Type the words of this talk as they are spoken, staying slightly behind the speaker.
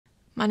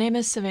My name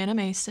is Savannah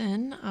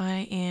Mason.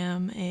 I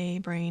am a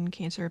brain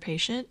cancer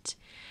patient.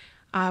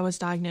 I was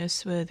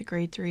diagnosed with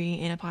grade 3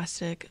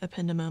 anaplastic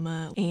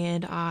ependymoma,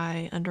 and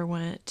I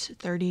underwent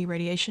 30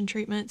 radiation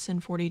treatments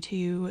and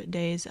 42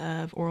 days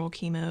of oral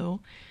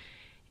chemo.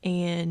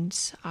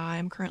 And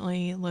I'm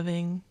currently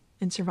living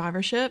in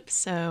survivorship,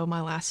 so my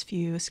last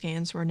few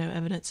scans were no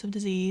evidence of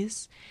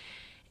disease.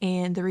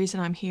 And the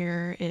reason I'm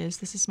here is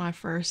this is my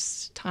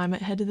first time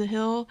at Head to the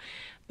Hill,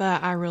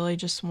 but I really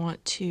just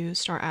want to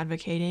start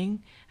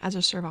advocating as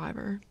a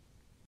survivor.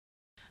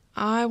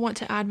 I want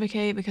to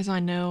advocate because I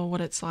know what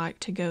it's like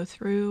to go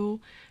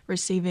through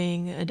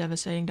receiving a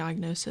devastating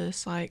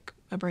diagnosis like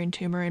a brain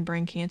tumor and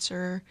brain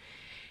cancer.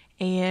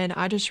 And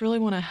I just really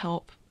want to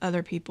help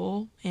other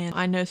people. And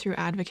I know through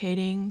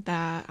advocating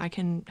that I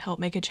can help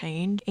make a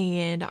change.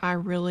 And I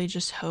really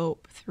just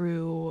hope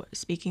through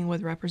speaking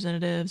with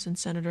representatives and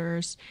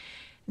senators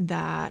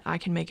that I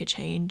can make a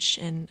change,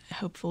 and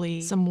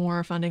hopefully some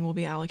more funding will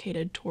be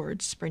allocated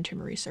towards brain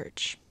tumor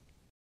research.